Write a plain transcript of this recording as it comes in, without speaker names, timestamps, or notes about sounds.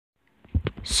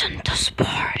Sunto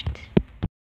Sport.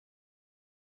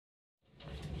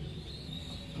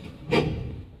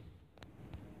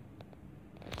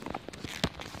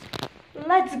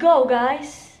 Let's go,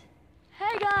 guys.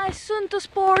 Hey guys, Sunto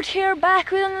Sport here,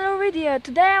 back with another video.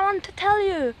 Today I want to tell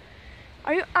you,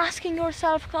 are you asking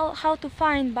yourself how to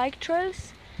find bike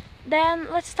trails? Then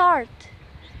let's start.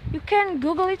 You can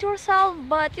Google it yourself,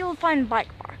 but you'll find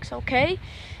bike parks, okay?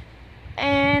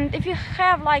 And if you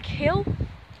have like hill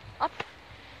up,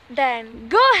 then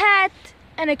go ahead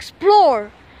and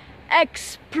explore.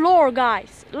 Explore,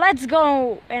 guys. Let's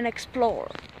go and explore.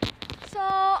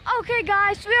 So, okay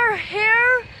guys, we are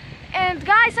here, and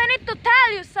guys, I need to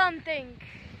tell you something.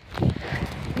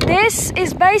 This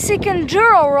is basic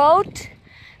enduro road,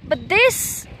 but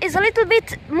this is a little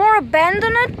bit more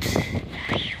abandoned.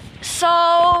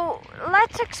 So,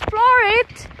 let's explore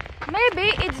it.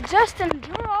 Maybe it's just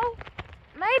enduro,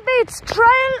 maybe it's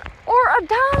trail or a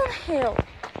downhill.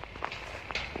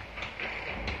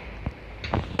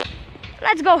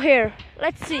 Let's go here.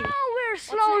 Let's see. Now we're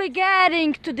slowly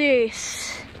getting to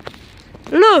this.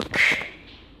 Look.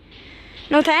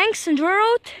 No thanks, enduro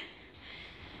road.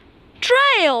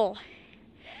 Trail.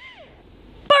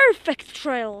 Perfect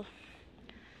trail.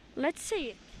 Let's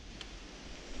see it.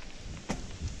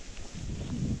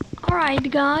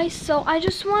 Alright guys, so I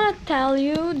just want to tell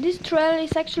you, this trail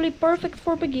is actually perfect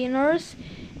for beginners.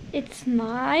 It's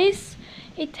nice.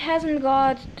 It hasn't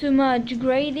got too much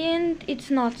gradient. It's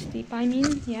not steep, I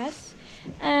mean, yes.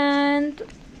 And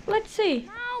let's see.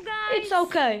 Now guys, it's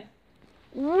okay.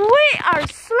 We are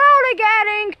slowly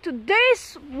getting to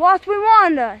this, what we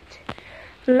wanted.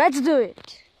 Let's do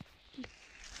it.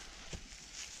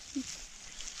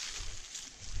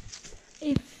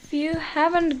 If you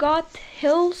haven't got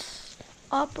hills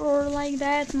up or like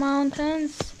that,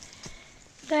 mountains,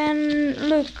 then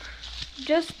look,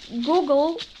 just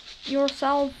Google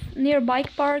yourself near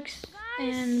bike parks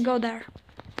and go there.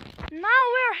 Now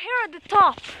we're here at the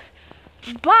top,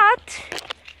 but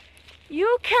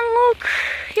you can look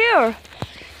here.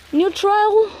 New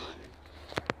trail,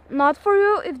 not for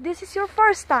you if this is your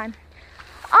first time.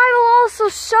 I will also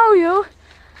show you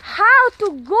how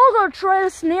to Google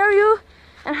trails near you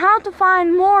and how to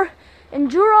find more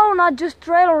enduro, not just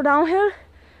trail or downhill,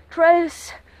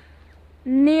 trails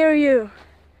near you.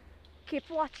 Keep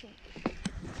watching.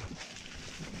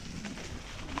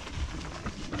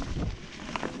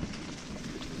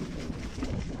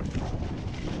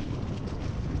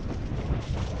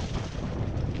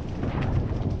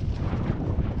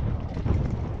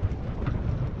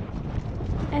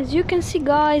 As you can see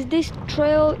guys, this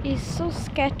trail is so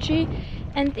sketchy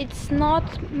and it's not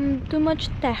too much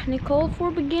technical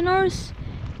for beginners,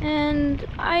 and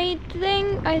I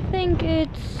think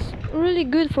it's really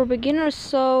good for beginners,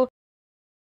 so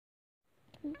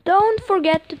don't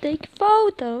forget to take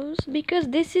photos because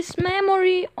this is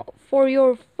memory for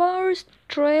your first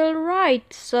trail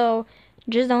ride, so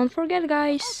just don't forget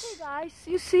guys. Okay guys,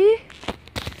 you see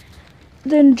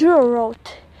the enduro road.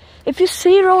 If you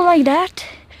see a road like that,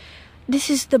 this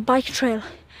is the bike trail.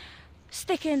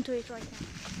 Stick into it right now.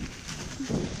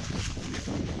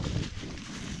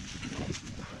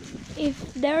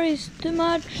 If there is too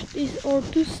much or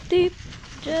too steep,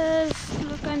 just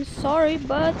look, I'm sorry,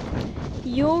 but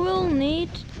you will need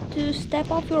to step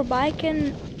off your bike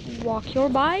and walk your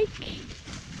bike,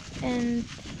 and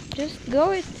just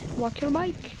go it, walk your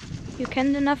bike. You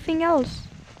can do nothing else.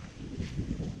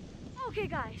 Okay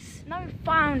guys, now we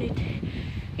found it.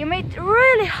 You made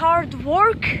really hard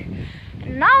work,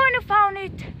 and now when you found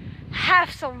it,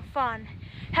 have some fun.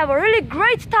 Have a really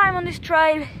great time on this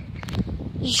trail.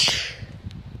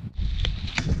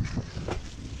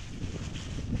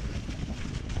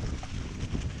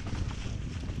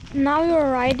 Now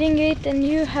you're riding it and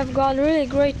you have got really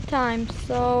great time,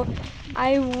 so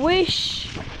I wish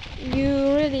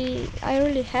I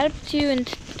really helped you, and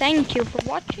thank you for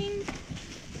watching.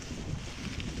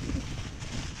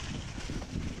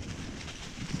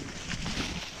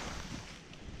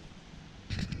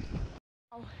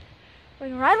 When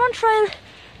you ride one trail,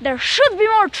 there should be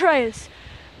more trails.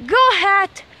 Go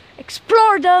ahead,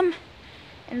 explore them,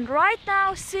 and right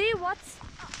now see what's up.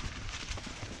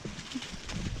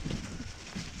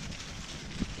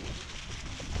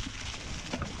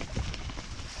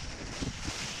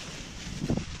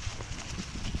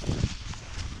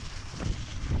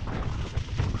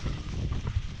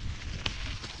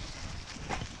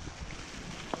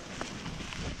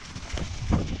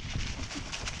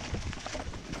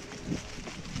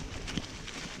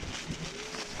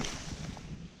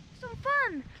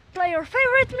 Play your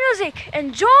favorite music,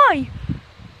 enjoy,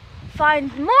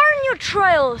 find more new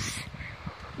trails.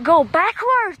 Go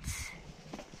backwards.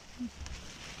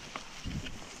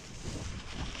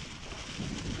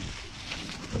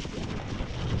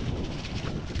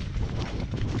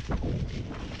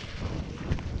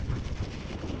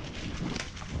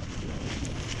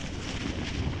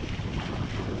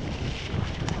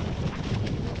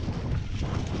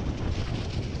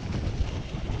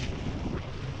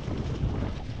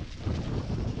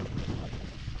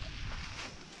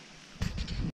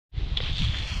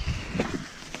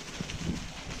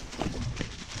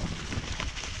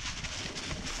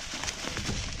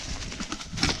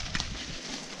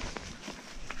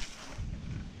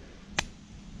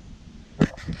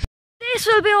 This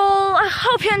will be all. I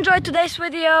hope you enjoyed today's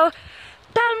video.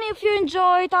 Tell me if you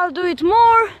enjoyed, I'll do it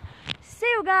more. See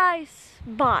you guys.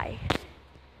 Bye.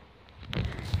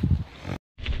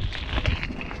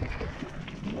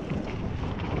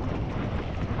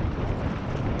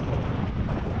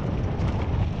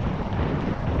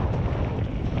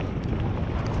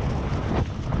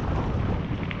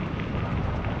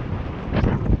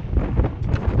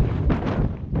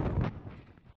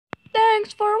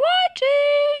 Thanks for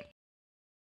watching.